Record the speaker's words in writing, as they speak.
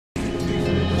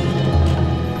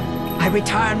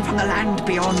return from the land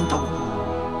beyond the...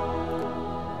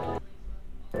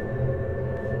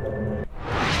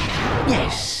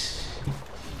 Yes.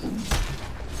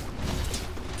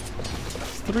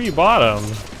 3 bottom.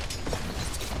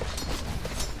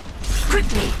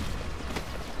 Quickly.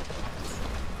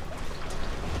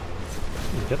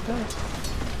 You get that?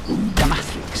 The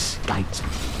matrix guides me.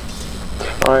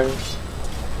 Fine.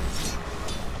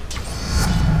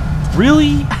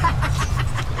 Really?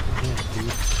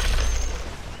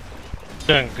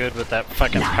 Doing good with that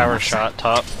fucking power shot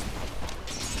top.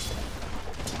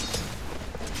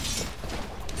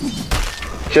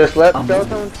 Just let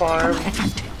Skeleton farm.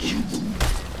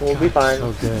 We'll be fine.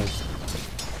 Oh, good.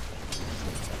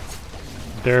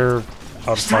 They're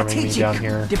out farming me down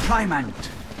here. Deployment.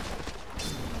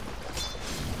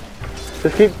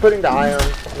 Just keep putting the ion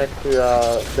next to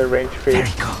the range creep. Very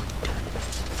good.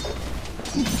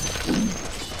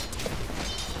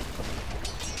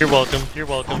 You're welcome. You're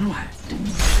welcome. Onward.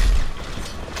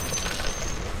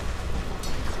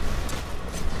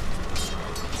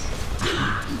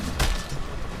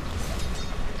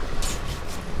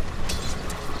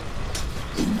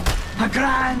 A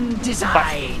grand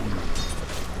design.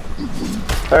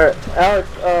 Alright, Alex,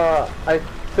 I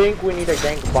think we need a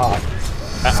gank bot.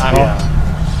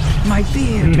 My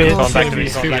beard Mid calls back to for me, me.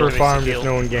 super farmed if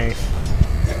no one ganks.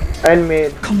 And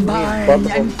mid. Combine both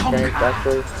of and them conquer. ganks,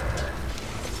 actually.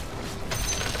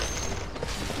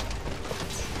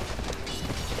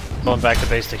 Going back to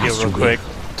base to heal real quick.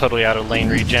 Totally out of lane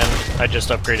regen. I just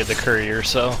upgraded the courier,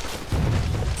 so.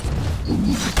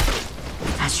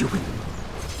 As you will.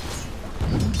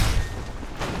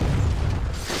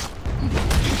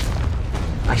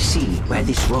 I see where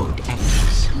this road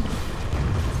ends.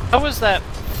 How was that?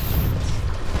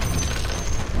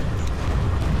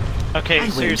 Okay, I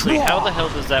will seriously, draw. how the hell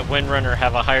does that Windrunner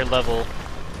have a higher level?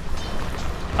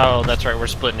 Oh, that's right, we're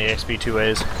splitting the XP 2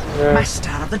 ways. Yeah. Master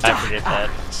of the I dark forget that.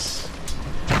 arts.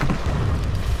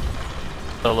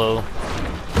 Solo.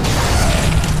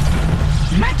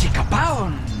 Magic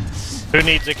abounds. Who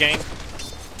needs a gank?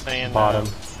 And, Bottom.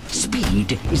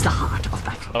 Speed is the heart of I don't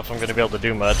battle. know if I'm gonna be able to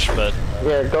do much, but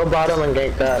Yeah, go bottom and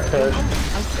gank that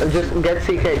first. And just get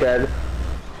CK dead.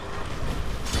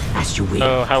 As you I will. don't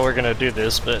know how we're gonna do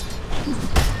this, but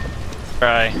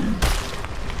try.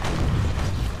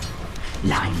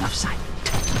 Line of sight.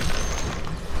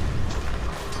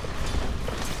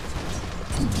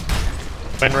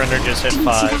 Windrunner just hit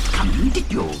Didn't see that 5. coming,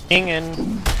 did you? King and...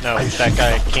 No, that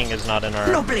guy, King, is not in No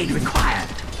our... blade required.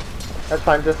 That's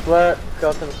fine, just let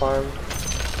Skeleton farm.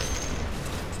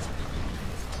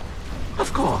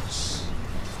 Of course.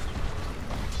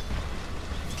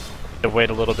 To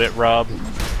wait a little bit, Rob.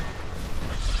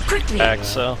 Quickly. Back,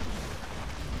 so...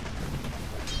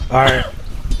 Alright.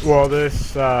 Well,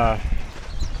 this,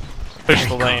 Push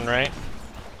the lane, right?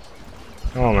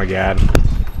 oh my god.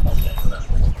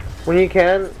 When you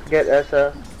can, get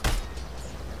Essa.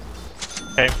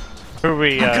 Okay. Who are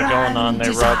we going on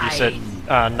there, Rob? You said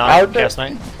I not would say- Cast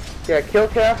Knight? Yeah, kill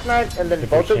Chaos Knight, and then If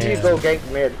both we of you can. go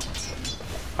gank mid.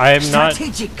 I am not,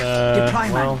 Strategic well,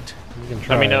 deployment. you can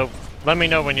try. Let me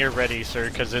know when you're ready, sir,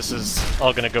 because this is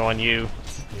all gonna go on you.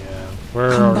 Yeah,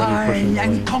 we're already pushing Combine the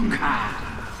and lane. conquer.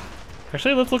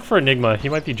 Actually, let's look for Enigma. He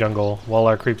might be jungle while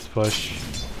our creeps push.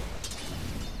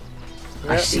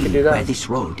 Yeah, I you see can do where that. this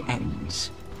road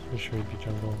ends. Pretty sure he'd be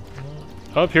jungle.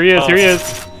 Oh, here he is, here he is!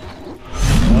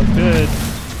 That's good.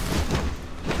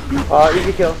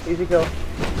 Easy kill, easy kill.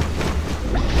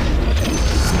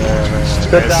 There, very nice.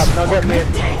 Good job, now get mid.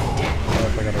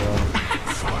 Oh, I gotta run.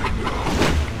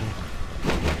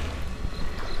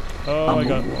 Oh, I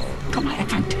got To my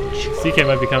advantage. CK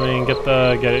might be coming. Get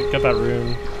that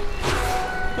rune.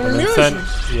 And then send,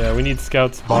 yeah, we need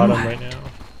scouts bottom right now.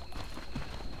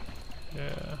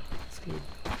 Yeah, that's good.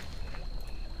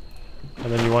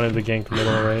 And then you wanted the gank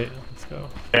middle, right? Let's go.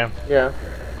 Yeah. Yeah.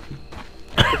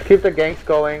 Just keep the ganks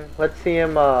going. Let's see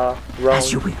him roam.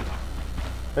 As you will.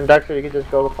 And Dexter, you can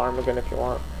just go to farm again if you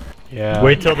want. Yeah.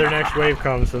 Wait till their next wave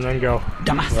comes and then go.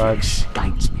 The matrix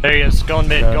guides me. There he is. Going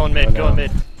mid, Yeah, going I mid, know. going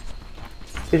mid.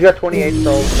 He's got 28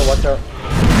 souls, so watch out.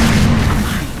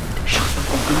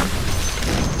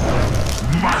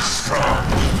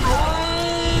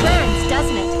 Burns,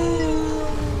 doesn't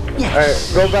it?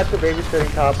 Yes. Alright, go back to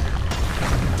babysitting top.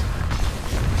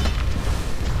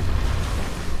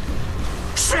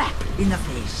 Slap in the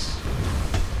face.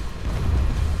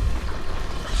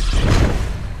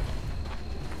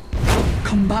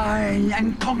 Combine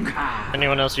and conquer.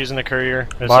 Anyone else using the courier?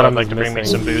 I'd Bottom like is to bring me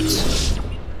missing. some boots.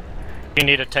 You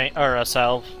need a tank or a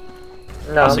salve?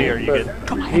 No, I'll see, are you but- good?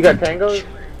 To my You got advantage. tangos?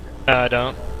 No, I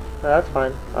don't. No, that's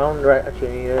fine. I don't actually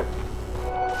need it.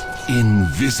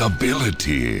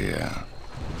 Invisibility.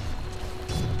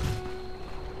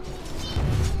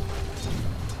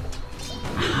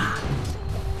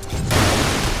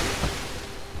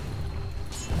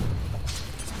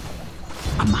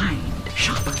 A mind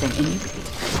sharper than anybody.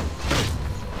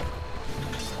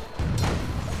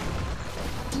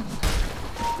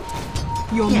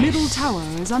 Your middle tower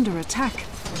is under attack.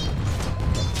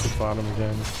 The bottom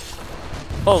again.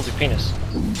 Holy penis.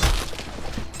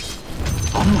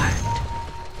 Onward.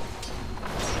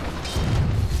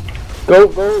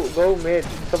 Go mid.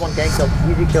 Someone gank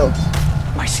them. Easy kill.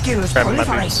 My skills Grab my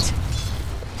proliferate.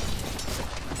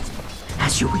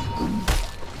 As you will.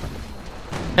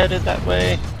 Headed that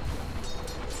way.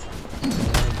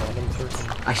 Bottom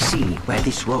circle. I see where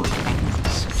this road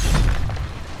ends.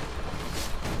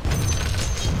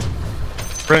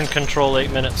 Rune control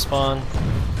 8-minute spawn.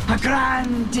 A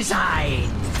grand design.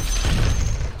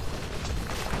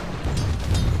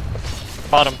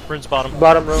 Bottom. Rune's bottom.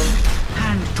 Bottom room.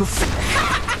 And to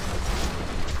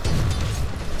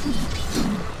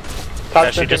Top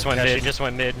Yeah, she just second. went mid. She just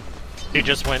went mid. She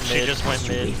just went mid. She just went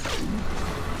mid.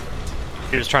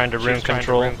 She was trying to rune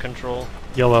control.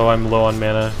 Yellow, I'm low on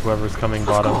mana. Whoever's coming Of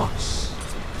bottom. course.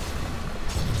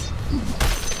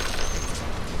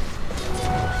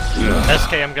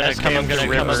 SK, I'm gonna come up to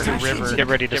river. Get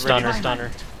ready to stun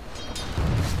her.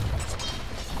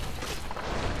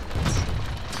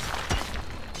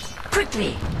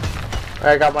 Quickly.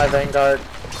 I got my Vanguard.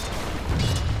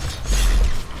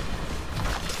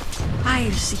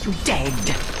 I'll see you dead.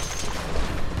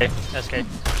 Okay, SK.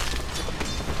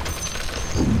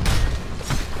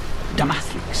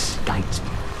 Damatrix guides me.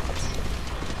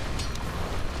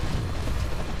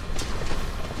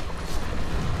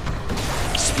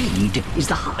 Speed is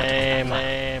the heart.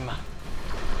 Aim.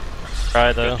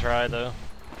 Try though.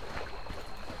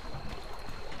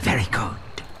 Very good.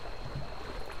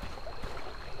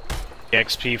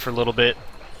 XP for a little bit.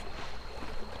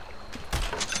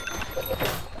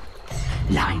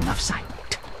 Line of sight.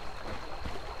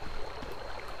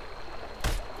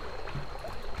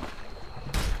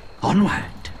 Onward.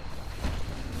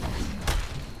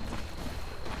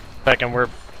 Second, we're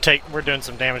doing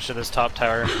some damage to this top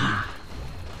tower.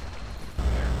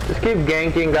 Just keep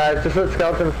ganking, guys. Just let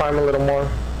Skeleton farm a little more.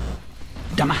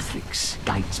 Damatrix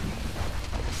guides me.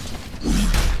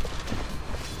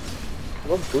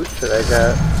 What boost should I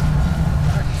get?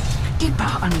 Deeper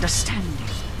understanding.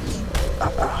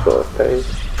 So phase.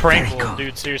 Tranquil,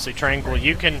 dude. Seriously, tranquil.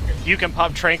 You can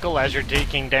pop tranquil as you're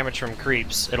taking damage from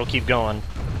creeps. It'll keep going.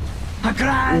 A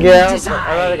grand Yeah, design.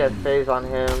 I'd rather get phase on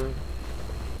him.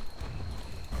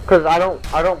 Cause I don't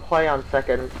play on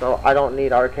second, so I don't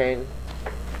need arcane.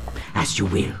 As you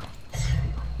will.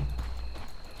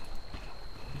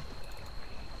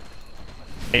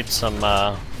 Need some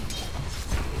Um,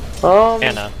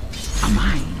 mana. A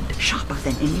mind sharper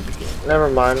than anybody. never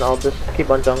mind. I'll just keep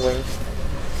on jungling.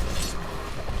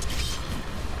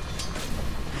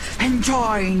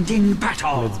 Enjoined in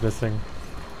battle. Mid's missing.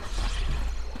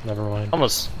 Never mind.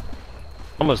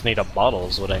 Almost need a bottle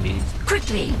is what I need.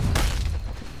 Quickly.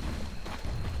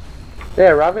 Yeah,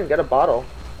 Robin, get a bottle.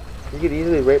 You could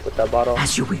easily rape with that bottle.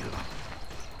 As you will.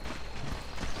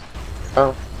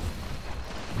 Oh.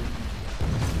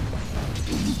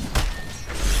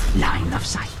 Line of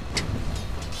sight.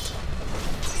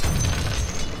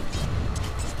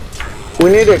 We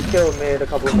need to kill mid a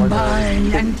couple more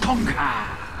Combine times. and conquer.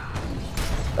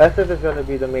 SF is gonna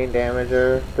be the main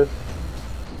damager. This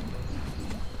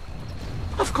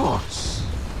Of course.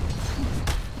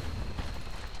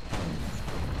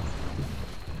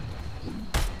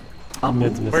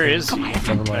 Mid's missing. Where is Come he? on,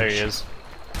 Never There mind. he is.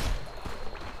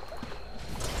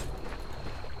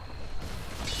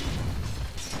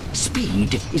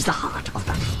 Speed is the heart of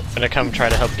battle. Gonna come try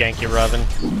to help gank you, Robin.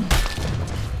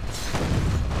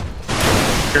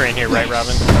 You're in here, right,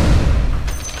 Robin?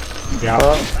 Yeah.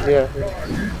 yeah.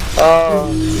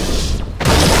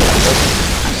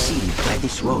 I see where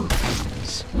this road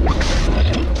ends.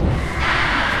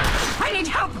 I need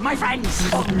help, my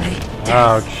friends. Only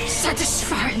Ouch.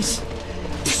 satisfies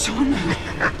dishonor.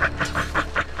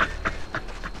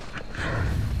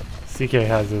 CK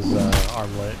has his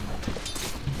armlet.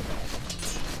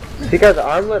 You guys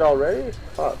armlet already?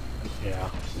 Fuck. Yeah.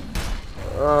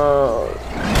 Oh.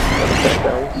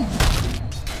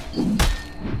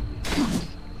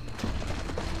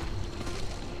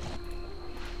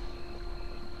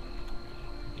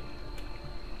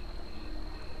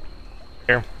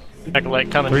 Here.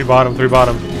 Necrolite coming. Three bottom. My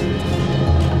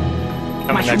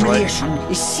Coming, Necrolite. humiliation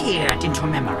is seared into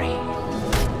memory.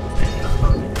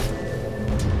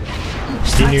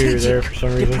 He knew you were there for some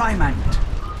reason. Deployment.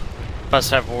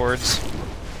 Must have wards.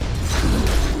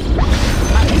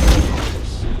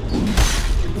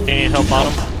 You need help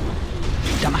bottom?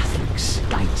 The matrix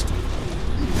guides me.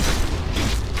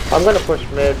 I'm gonna push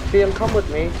mid. See him, come with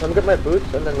me. Let me get my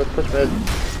boots and then let's push mid.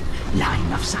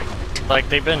 Line of sight. Like,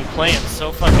 they've been playing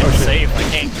so fucking safe, I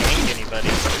can't gank anybody.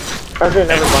 Okay,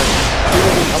 never mind.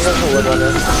 I'm gonna pull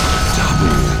Windrunner.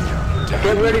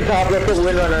 Get ready, top. Let's get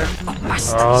Windrunner.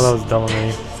 Oh, that was dumb of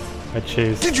me. I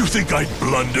chased. Did you think I'd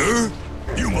blunder?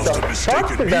 You must have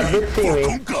mistaken me that bitch see for me?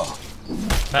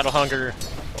 Kunkka. Battle hunger,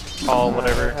 all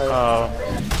whatever. I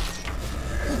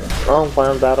don't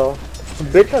plan battle.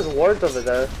 Bitch has wards over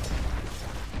there.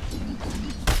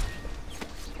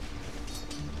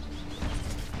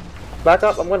 Back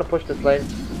up, I'm gonna push this lane.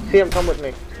 See him, come with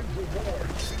me.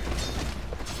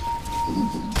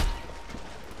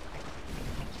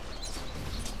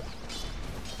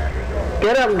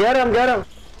 Get him, get him, get him!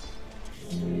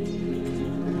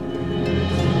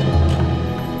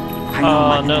 I know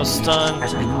my no enemies stun.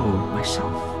 as I know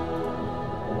myself.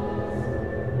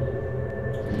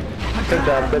 Good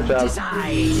job, good job.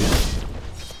 Design.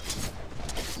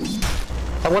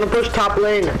 I wanna push top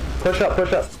lane. Push up,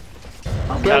 push up.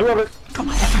 Get rid of it. To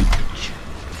my advantage.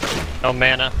 No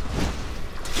mana.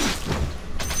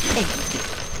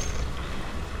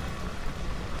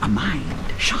 A mind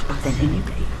sharper than any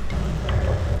blade.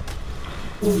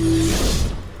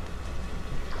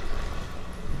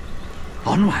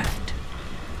 Onward.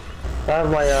 I have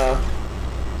my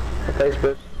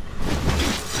Facebook.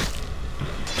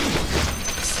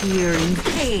 Searing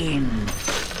pain.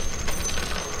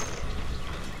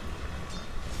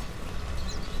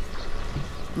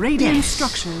 Radiant Yes.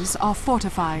 structures are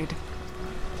fortified.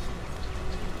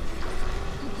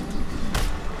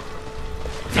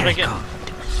 Very get- good.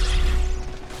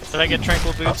 Did I get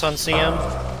tranquil boots on CM?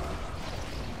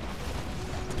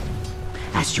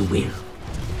 As you will.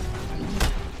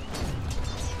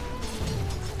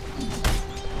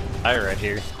 Right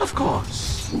here. Of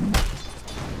course.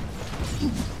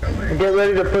 Get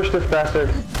ready to push this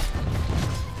bastard.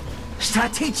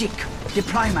 Strategic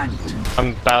deployment.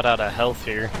 I'm about out of health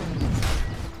here.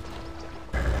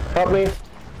 Help me.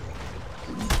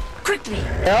 Quickly.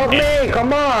 Help me,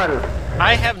 come on!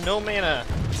 I have no mana.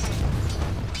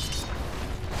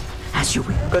 As you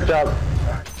will. Good job.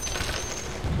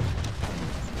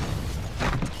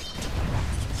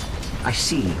 I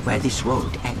see where this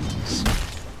road ends.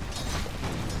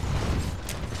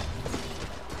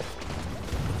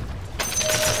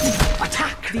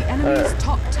 Attack! The enemy's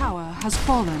top tower has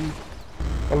fallen.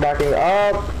 I'm backing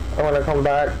up. I wanna come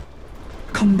back.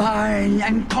 Combine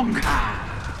and conquer.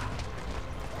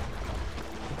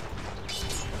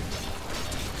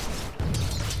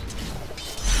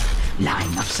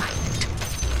 Line of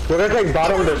sight. We're gonna take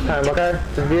bottom this time, okay?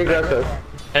 Just be aggressive.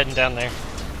 Heading down there.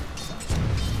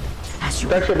 As you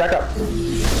Back shit, back up.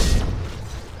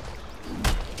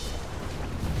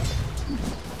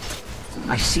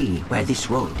 I see where this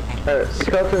road ends. Alright,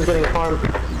 Skeleton's getting farmed.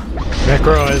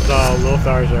 Necro is low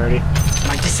stars already.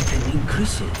 My discipline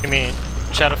increases. You mean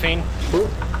Shadow Fiend?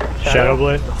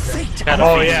 Shadowblade. Fate. Shadow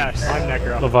Oh Fiend. yeah, I'm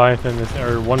Necro. Leviathan is,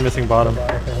 or one missing bottom.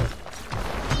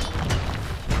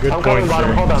 Good I'm point, coming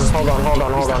bottom. sir. Hold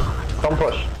on. Don't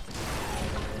push.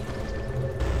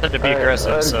 Had to be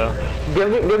aggressive, so. Give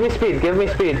me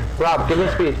speed. Rob, give me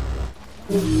speed.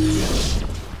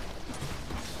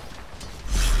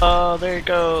 Oh, there it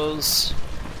goes.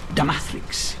 The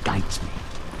matrix guides me.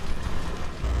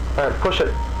 Alright, push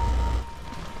it.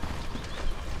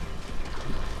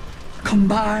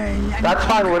 Combine and That's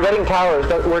fine, we're getting towers.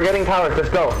 Let's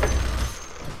go.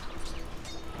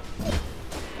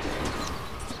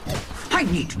 I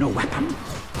need no weapon.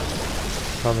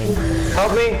 Coming,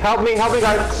 Help me,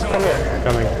 guys. Come here.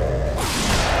 coming.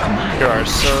 You are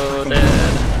so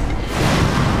dead.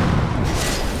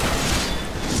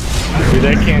 Dude,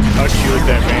 they can't touch you with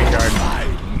that Vanguard.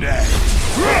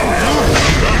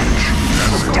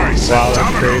 Wow,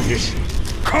 that's crazy.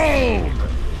 Cold!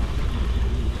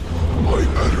 My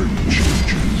pattern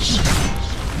changes.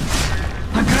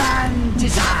 A grand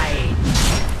design.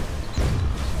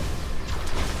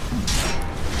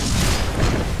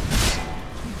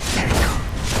 Very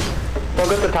good. Go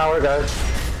get the tower, guys.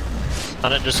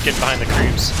 Let it just get behind the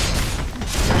creeps.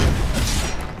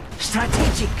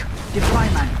 Strategic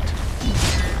deployment.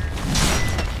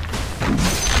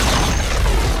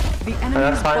 The Alright, enemy's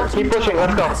that's fine. bottom Keep pushing,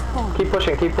 let's tower has go. fallen.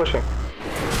 Keep pushing.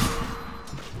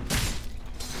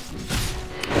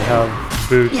 I have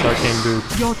boots, arcane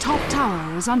boots. Your top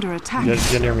tower is under attack.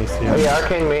 Get near me, see Oh him. yeah,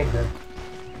 arcane me.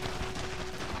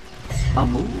 A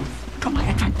move to my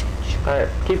advantage. Alright,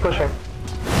 keep pushing.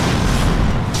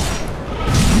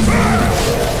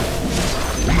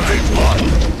 Accumulate blood.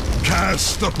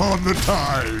 Cast upon the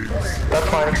tides. That's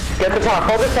fine. Get the tower.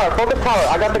 Hold this tower. Hold this tower.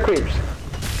 I got the creeps.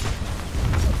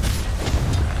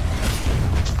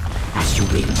 As you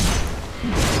will.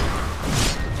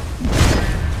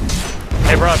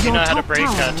 Hey Rob, you know how to break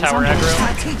tower aggro?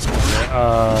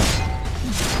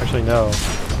 Actually no.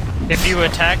 If you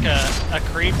attack a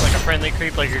creep, like a friendly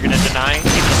creep, like you're gonna deny, keep the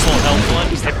full health one,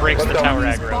 it breaks the tower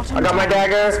aggro. I got my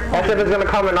dagger. SF is gonna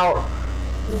come and out.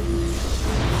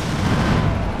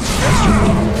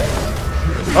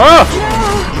 Oh!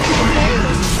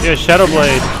 Yeah, Shadow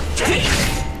Blade.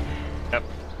 Yep.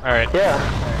 Alright. Yeah.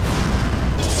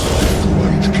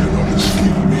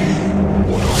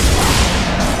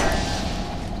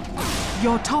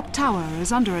 Your top tower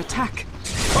is under attack.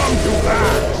 Come to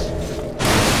pass.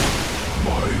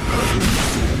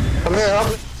 Come here, help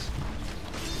me.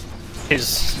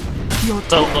 He's Your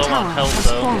so top low tower on health has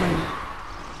though. fallen.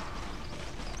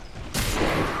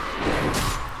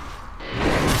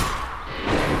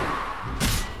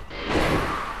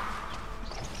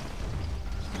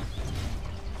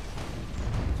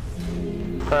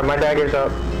 Alright, my dagger's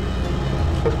up.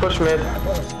 Let's push mid.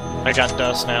 I got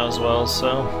dust now as well,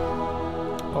 so.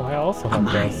 Oh, I also A have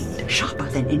mind dust. sharper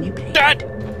than any blade. Dad!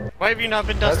 Why have you not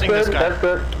been That's dusting this good, guy? that's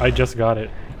good. I just got it.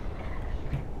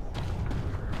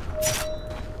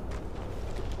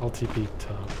 I'll TP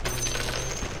top.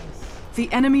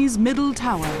 The enemy's middle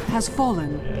tower has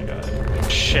fallen. Yeah, I got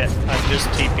it. Shit, I just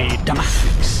TP'd. The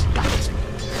matrix guides me.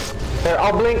 Here,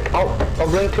 I'll blink. I'll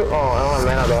blink too. Oh, I don't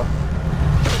have mana though.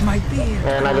 My beard.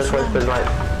 And I just wasted my.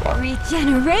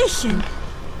 Regeneration.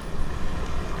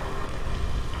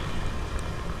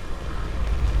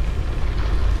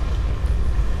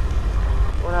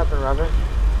 What happened, Robert?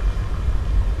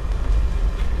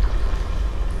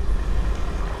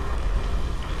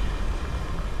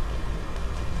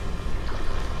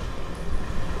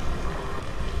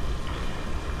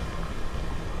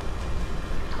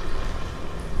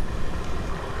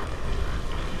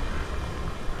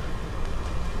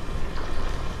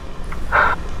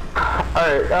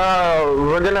 Alright,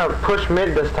 we're gonna push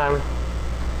mid this time.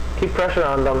 Keep pressure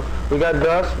on them. We got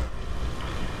dust.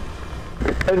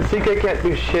 And CK can't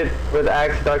do shit with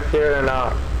Axe, Dark Seer, and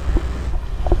a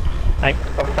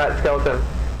fat skeleton.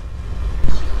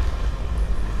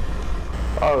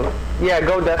 Oh, yeah,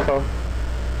 go Deathfall.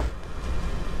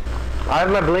 I have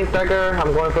my blink dagger.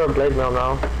 I'm going for a blade mill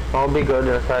now. I'll be good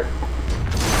in a sec.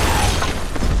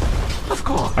 Of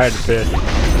course. I had to fish.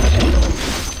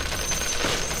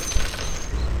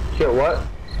 Shit, what?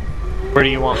 Where do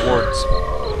you want wards?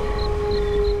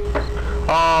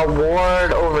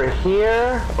 Ward over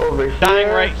here, Dying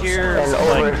right here, and like,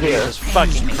 over here. Jesus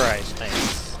fucking Christ,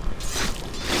 thanks.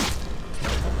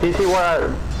 Do you see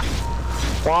what?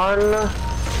 1,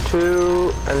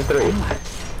 2, and 3.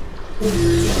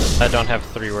 I don't have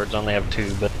 3 words, I only have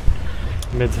 2, but...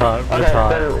 Mid's hot, mid's Okay, hot.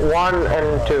 then 1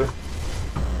 and 2.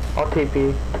 I'll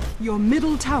TP. Your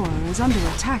middle tower is under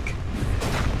attack.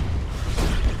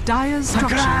 Dire's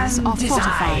structures are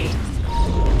fortified.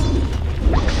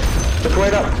 Just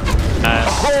wait up.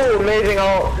 Oh, amazing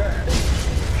ult.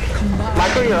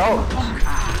 Michael, you're out.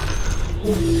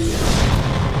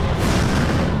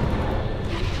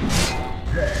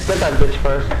 Get that bitch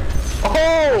first.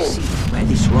 Oh! See where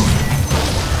this road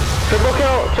ends. Triple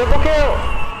kill! Triple kill!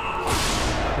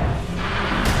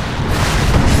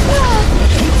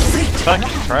 Fucking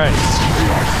Christ.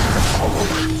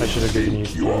 I should have given you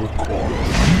 3.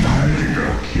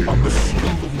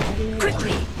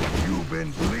 Quickly.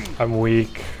 I'm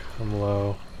weak. I'm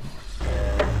low.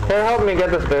 Here, help me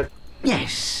get this bitch.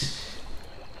 Yes.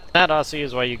 That Aussie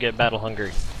is why you get battle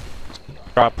hungry.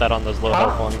 Drop that on those low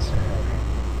health ones.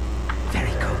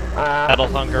 Very good. Battle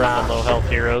hunger on the low health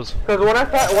heroes. Because when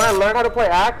I learned how to play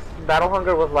Axe, Battle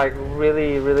Hunger was like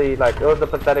really like, it was a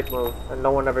pathetic move, and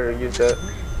no one ever used it.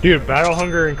 Dude, Battle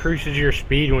Hunger increases your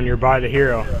speed when you're by the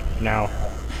hero now.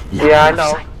 Yeah, I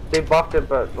know. They buffed it,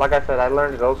 but like I said, I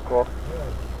learned it old school.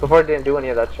 Before it didn't do any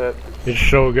of that shit. It's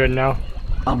so good now.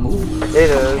 A move. It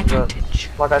is, but Advantage.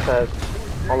 like I said,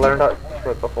 I learned how to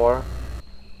do it before.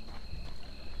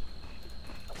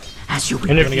 As you And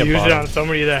will. if gonna you get use it bottom. on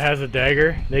somebody that has a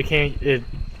dagger, they can't, it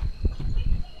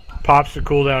pops the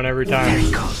cooldown every Very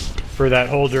time good. for that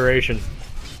whole duration.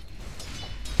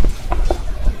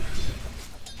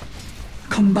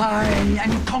 Combine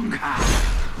and conquer.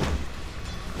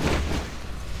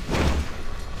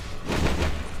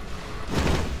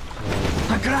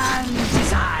 A grand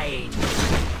design.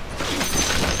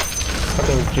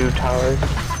 Fucking Jew towers.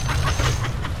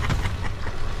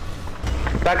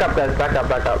 Back up, guys. Back up,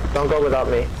 back up. Don't go without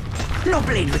me. No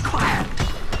blade required.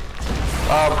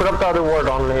 Put up the other word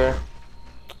on here.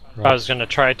 I was gonna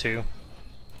try to.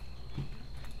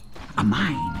 A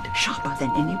mind sharper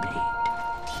than any blade.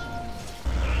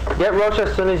 Get Roach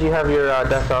as soon as you have your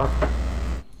death off.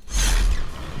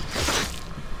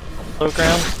 Low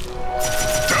ground.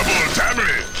 Double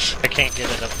damage! I can't get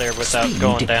it up there without Speed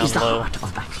going down is the low. heart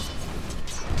of battle.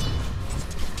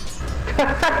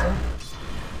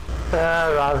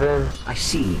 Robin. I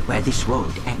see where this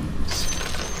road ends.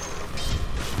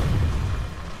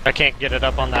 I can't get it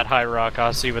up on that high rock,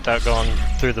 Aussie, without going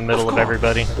through the middle of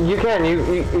everybody. You can.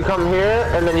 You come here,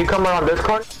 and then you come around this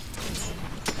corner.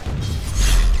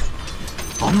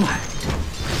 Onward.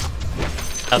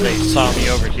 Now they saw me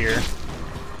over here.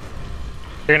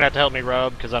 You're gonna have to help me,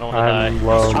 Rob, because I don't want to die. I'm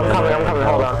low. I'm coming,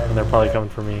 hold on. And they're probably coming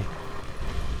for me.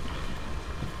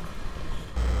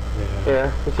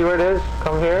 Yeah. You see where it is?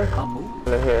 Come here. A move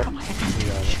And then here. to my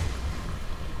advantage.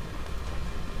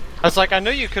 I was like, I knew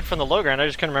you could from the low ground, I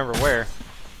just couldn't remember where.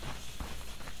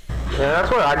 Yeah, that's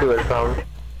where I do it from.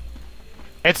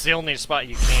 It's the only spot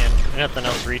you can. Nothing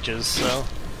else reaches, so.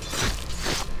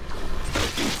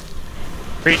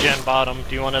 Regen bottom.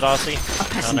 Do you want it, Aussie?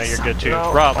 Oh no, you're good too.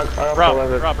 No, Rob, I Rob,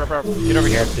 love it. Rob, get over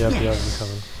here. Yep, I'm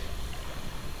coming.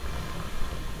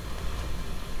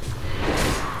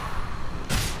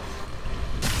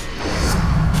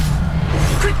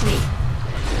 Quickly.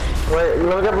 Wait,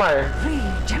 let me get my...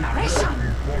 Regeneration.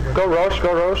 Go Roche,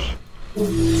 go Roche.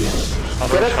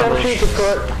 Get a sentry to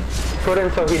put in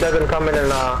so he doesn't come in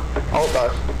and ult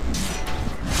us.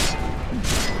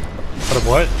 Put up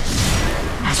what?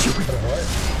 As you will.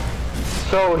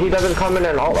 So he doesn't come in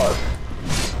and ult us.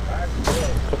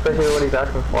 That's basically what he's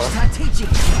asking for. Strategic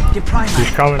deployment.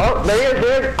 He's coming. Oh, there he is,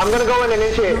 there he is. I'm gonna go in and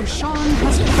initiate. Roshan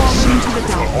has fallen into the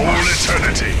darkness. All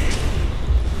eternity!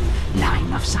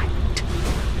 Line of sight.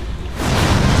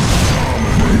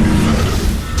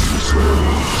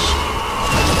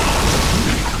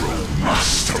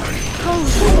 Mastery!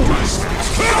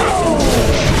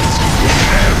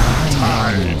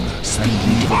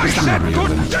 Speed I is the said memory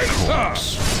good of the day, sir!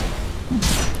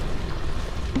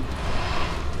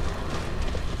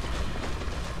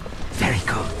 Very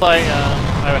good. I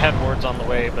had wards on the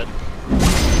way, but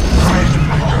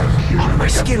My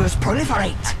skills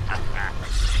proliferate.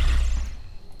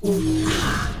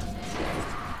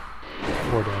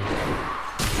 Four down.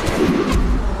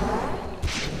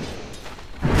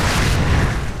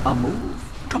 A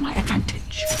move to my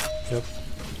advantage. Yep.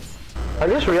 I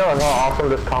just realized how awesome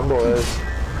this combo is.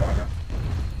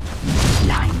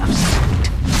 Line of sight.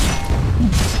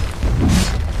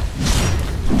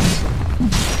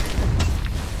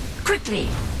 Quickly.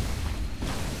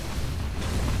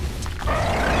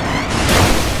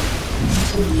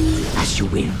 As you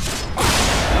will.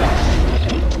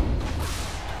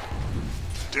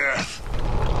 Death,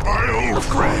 my old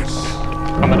friend!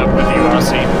 coming up with you,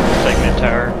 Aussie. Take mid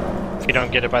tower. If you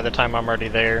don't get it by the time I'm already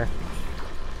there.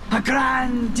 A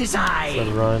grand design. Let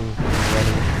it run.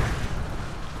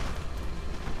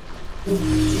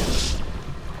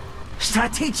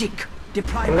 Strategic I'm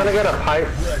deployment. gonna get a pipe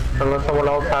unless someone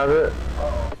else has it.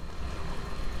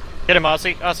 Get him,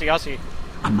 Aussie. Aussie, Aussie.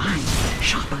 A mind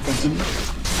sharper than any.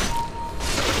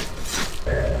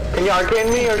 Can you arcane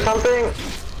me or something?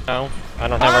 No, I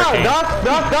don't have arcane. Dust!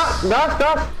 Got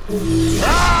it.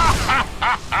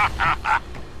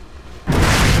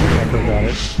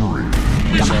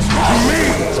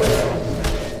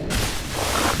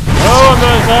 Oh, I'm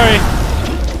not sorry.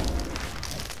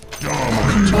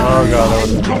 Oh god, that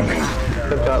was bad.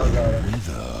 Good job.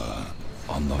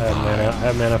 I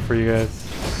have mana for you guys.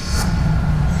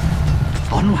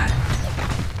 Onward.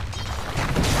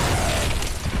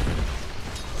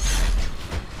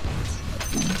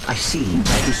 I see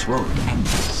where this road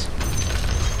ends.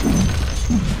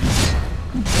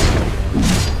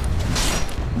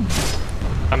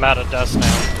 I'm out of dust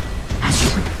now. As you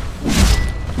will.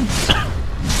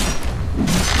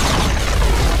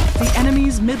 The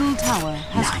enemy's middle tower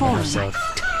has fallen.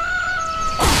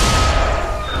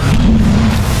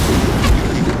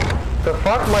 The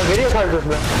fuck? My video card just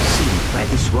went. I see where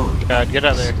this road God, get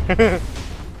out of there.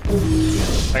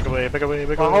 Back away, back away,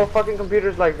 back My away. whole fucking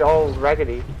computer's like all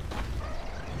raggedy.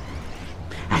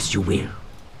 As you will.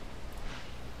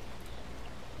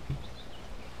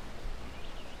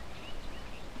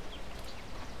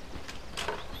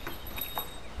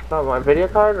 Not my video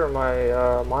card or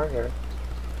my monitor.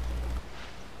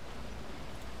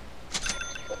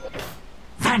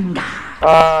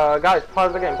 Vanguard. Guys,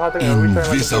 pause the game, pause the game. We're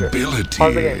restarting my computer. Invisibility.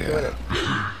 Pause the game, 2 minutes.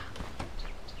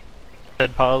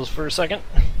 Dead pause for a second.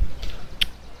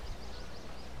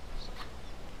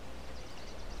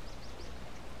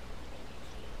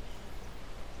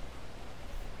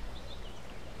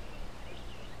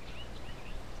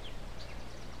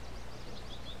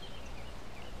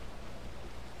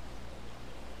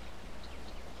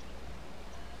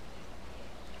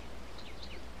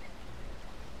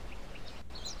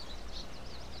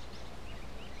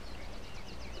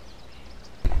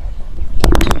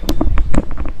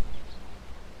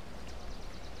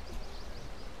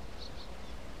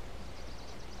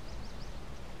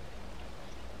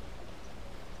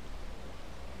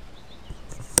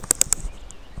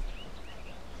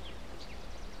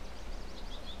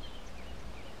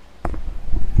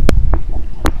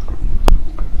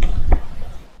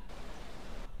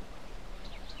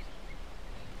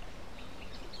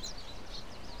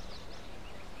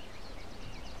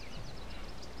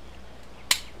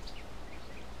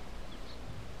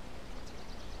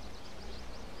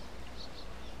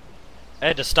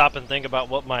 had to stop and think about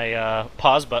what my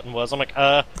pause button was. I'm like,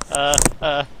 Yeah,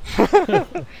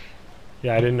 I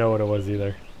didn't know what it was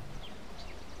either.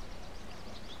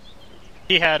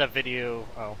 He had a video.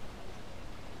 Oh.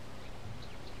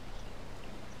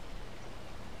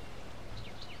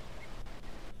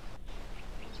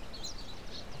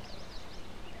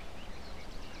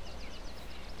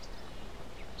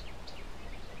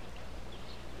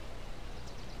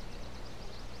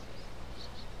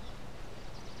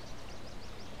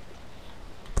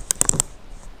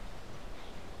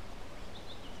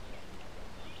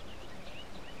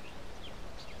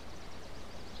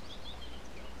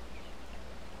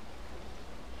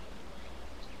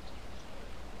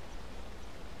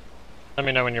 Let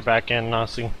me know when you're back in,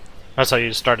 Nasi. That's how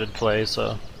you started play,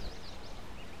 so.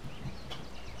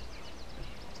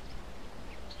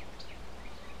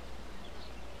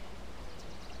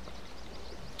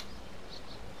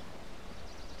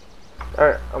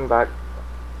 Alright, I'm back.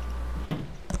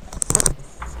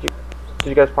 Did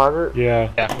you guys pause it?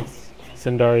 Yeah. Yeah.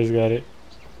 Sindari's got it.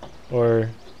 Or...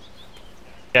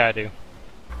 Yeah, I do.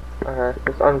 Okay,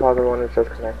 just unpause it when it says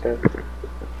connected.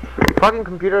 Fucking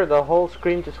computer, the whole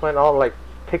screen just went all like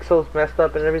pixels messed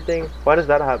up and everything. Why does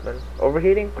that happen?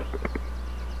 Overheating?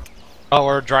 Oh,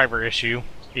 or a driver issue.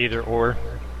 Either or.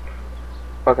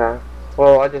 Okay.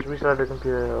 Well, I just restarted the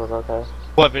computer and it was okay.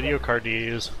 What video card do you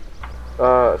use?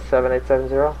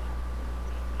 7870?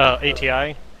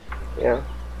 ATI? Yeah.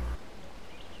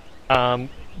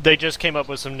 They just came up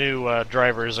with some new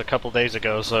drivers a couple days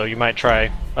ago, so you might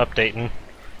try updating.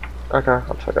 Okay,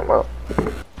 I'll check them out.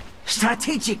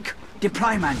 Strategic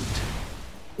deployment.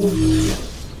 Where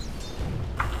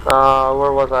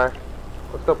was I?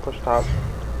 Let's go push top.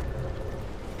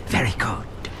 Very good.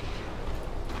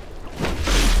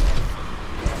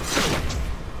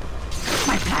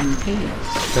 My plan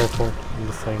fails. Careful, in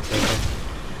the same thing.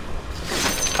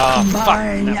 Fuck,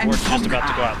 Combine that and ward's just about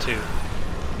to go out too.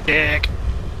 Dick!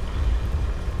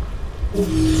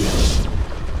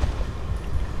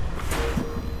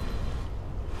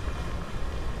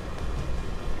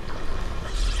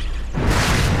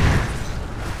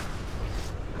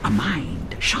 A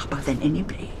mind sharper than any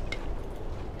blade.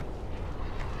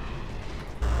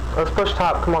 Let's push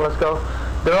top. Come on, let's go.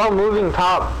 They're all moving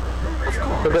top.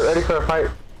 So get ready for a fight.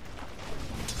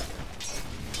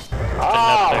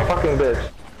 Ah, fucking bitch.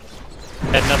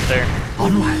 Heading up there.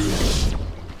 Onward.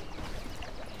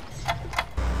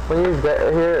 When you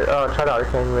get here, try to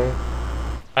arcane me.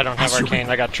 I don't have arcane,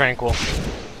 I got tranquil.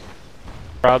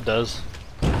 Rob does.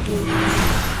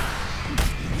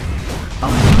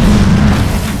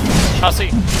 I'll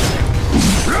see.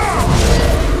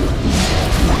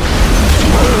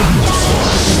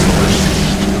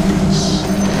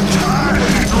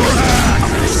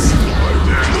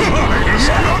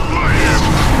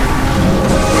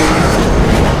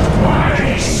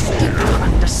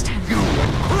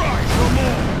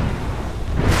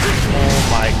 Oh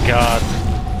my god.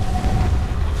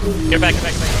 Get back, get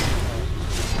back, get back.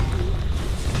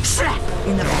 Slap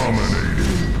in the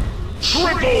Dominating.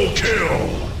 Triple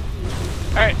kill.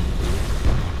 Alright.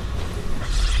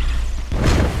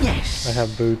 Yes. I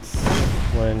have boots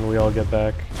when we all get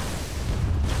back.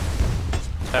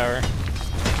 Tower.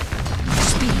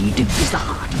 Speed is the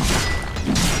heart.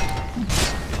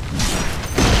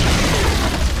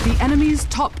 The enemy's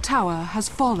top tower has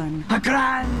fallen. A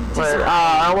grand. Wait,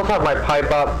 I almost have my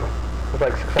pipe up. It's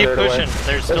like 600 Keep away. pushing,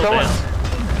 they're still someone?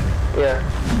 down. Yeah.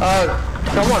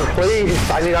 Someone please.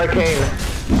 I need arcane.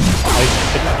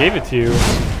 I gave it to you.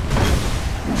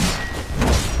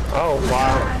 Oh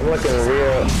wow, I'm looking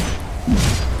real.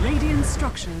 Radiant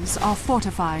structures are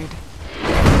fortified.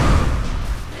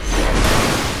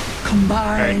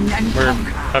 Combine and We're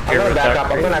conquer. up I'm here gonna with back Dark up.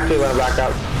 I'm gonna actually gonna back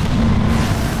up.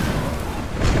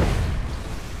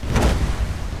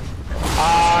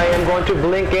 I am going to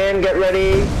blink in. Get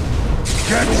ready.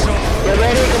 Get some. Get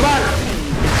ready. Come on.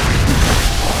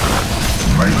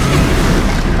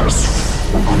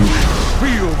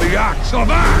 Feel the axe of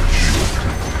ash.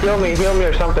 Heal me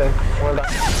or something.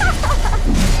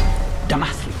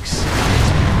 Damatrix.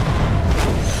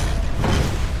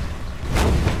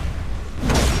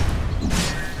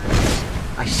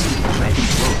 I see where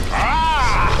this road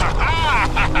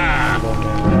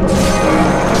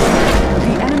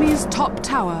The enemy's top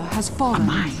tower has A fallen.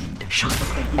 mind sharper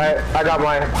than I got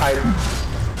my pipe.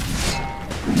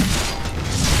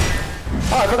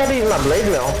 Oh, I forgot to use my blade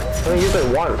mill. I only used it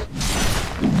once.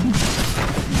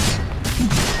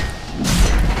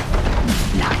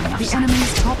 The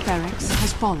enemy's top barracks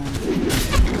has fallen.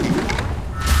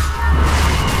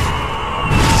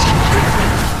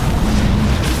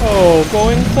 Oh,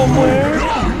 going somewhere?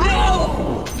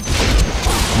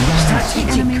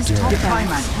 Strategic Enemy's top deployment.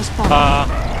 barracks has fallen.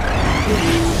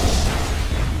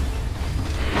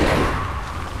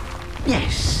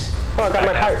 Yes. Oh, I got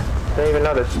my pipe. Didn't even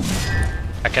notice.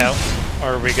 Back out.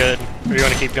 Or are we good? Or you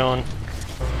want to keep going?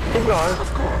 Keep going.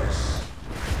 Of course.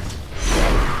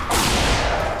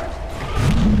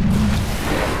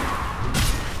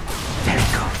 Very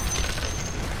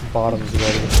good. Bottom's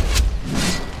ready.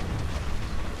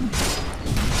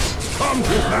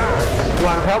 Come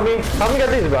on, help me. Help me get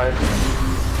these guys.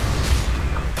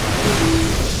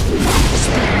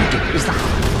 Speed is the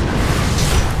heart.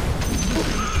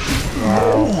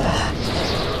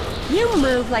 You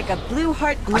move like a blue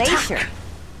heart glacier.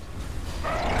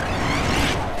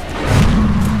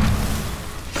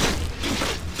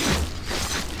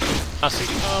 I see.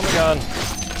 Oh my god.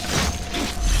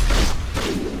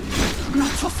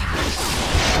 Not so fast.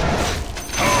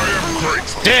 I am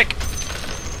grateful. Dick!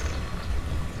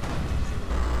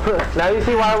 Now you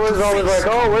see why I was always like,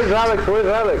 oh, where's Alex? Where's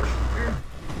Alex?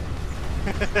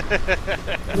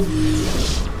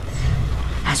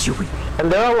 As you will.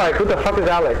 And they're all like, who the fuck is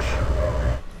Alex?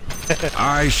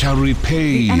 I shall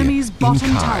repay The enemy's in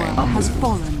bottom kind. tower has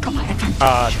fallen.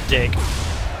 Dick. I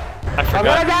I'm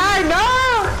gonna forgot. die, no!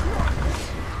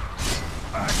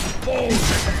 Oh,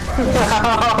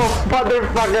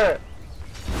 motherfucker!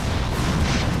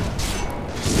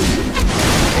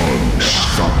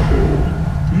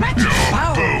 Magic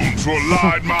power. Bones will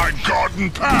line my garden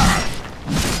path.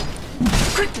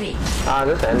 Quickly. Ah,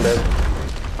 this ended.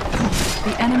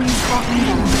 The enemy's bottom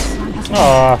barracks has fallen.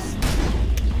 Aw,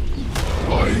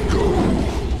 I go.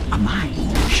 A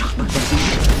mind sharper than the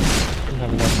didn't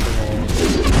have enough for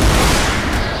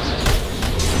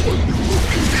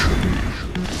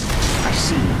I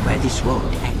see where this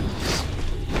road ends.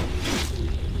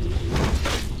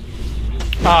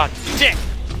 Ah, dick!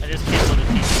 I just canceled it.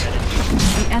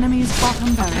 The enemy's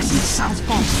bottom barracks has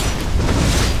fallen.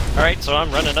 Alright, so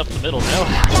I'm running up the middle now.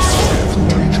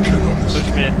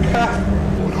 Switch mid.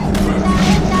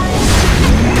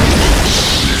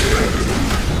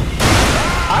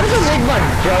 How does it make my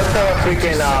just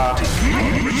freaking,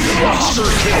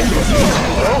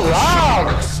 Oh, Rob!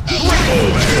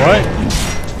 What?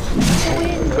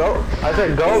 Go, I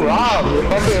said go, Rob! You're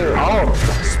fucking, oh.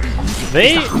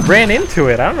 They ran into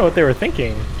it. I don't know what they were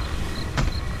thinking.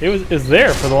 It was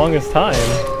there for the longest time.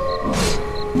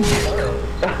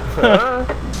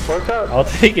 Works out. I'll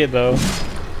take it though.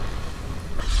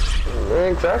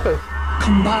 Yeah, exactly.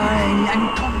 Combine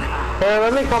and conquer. Hey,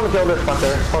 let me commentate this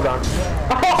fucker. Hold on.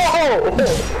 Oh!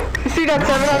 You see that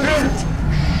 700?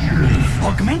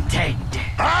 Augmented.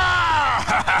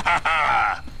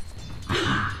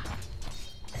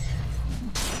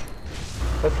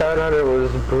 That 700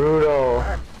 was brutal.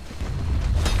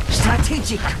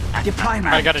 Strategic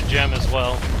deployment. I got a gem as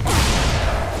well.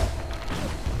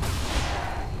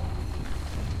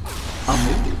 A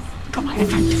move to my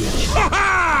advantage.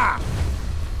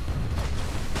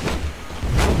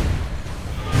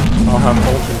 I'll have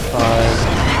ult in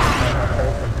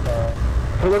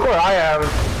 5. Look where I am.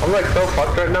 I'm like so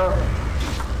fucked right now.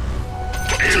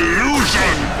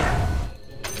 Illusion!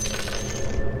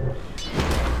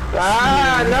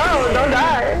 Ah, no, don't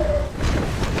die.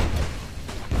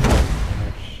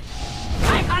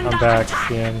 I'm back,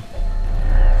 CM.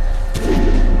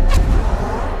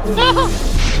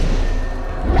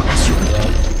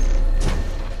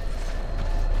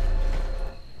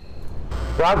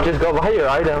 Rob, just go buy your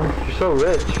item. You're so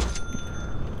rich.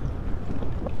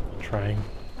 Trying.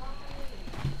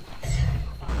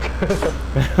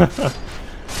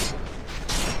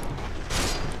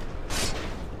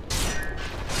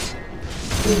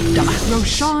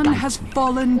 Roshan has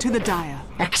fallen to the dire.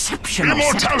 Exceptional.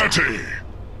 Immortality!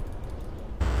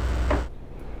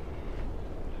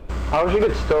 I wish you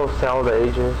could still sell the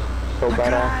ages. So badass.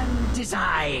 Grand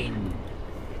design.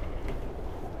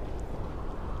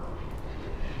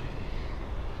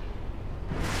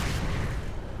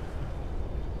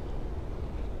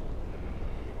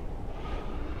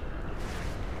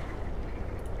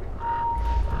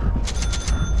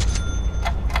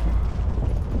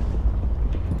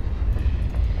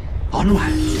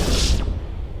 Onward.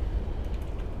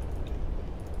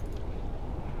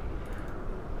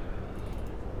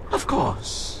 Of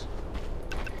course.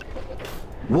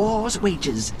 War's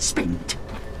wages spent.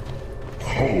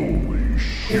 Holy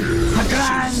shit. A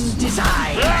grand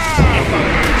design.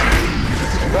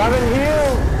 Robin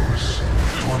heal.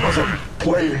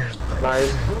 Play.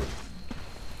 Nice.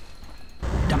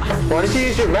 Why did you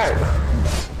use your mech?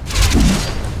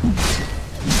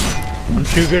 I'm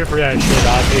too good for that shit,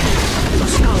 Ozzy.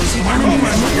 The enemy's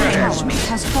middle tower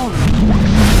has fallen.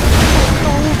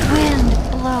 Cold wind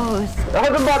blows.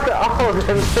 was about to. Oh,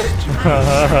 then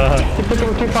you took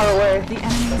him too far away. The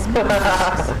enemy's middle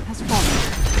barracks has fallen.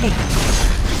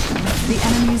 The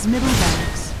enemy's middle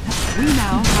barracks. We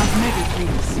now have mega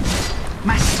trees.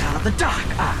 Master of the dark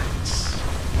arts.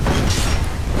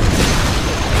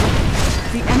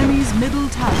 The enemy's middle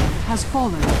tower has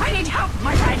fallen. I need help,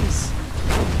 my friends.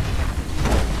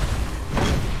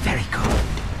 Very good.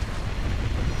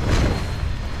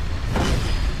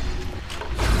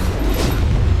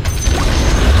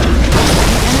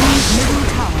 The enemy's middle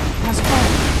tower has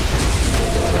fallen.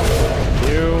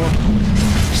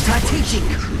 Strategic.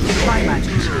 It's my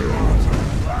magic.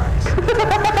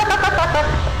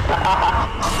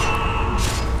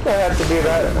 I have to do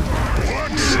that.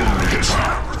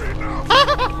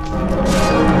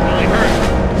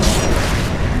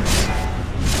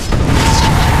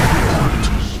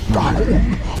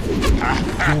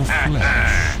 Your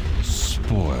flesh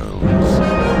spoils.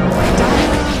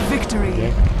 Victory.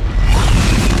 Okay.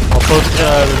 I'll post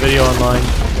the video online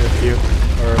in a few,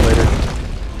 or later.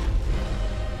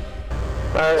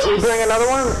 We doing another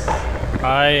one?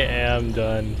 I am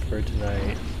done for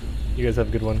tonight. You guys have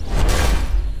a good one.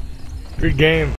 Good game.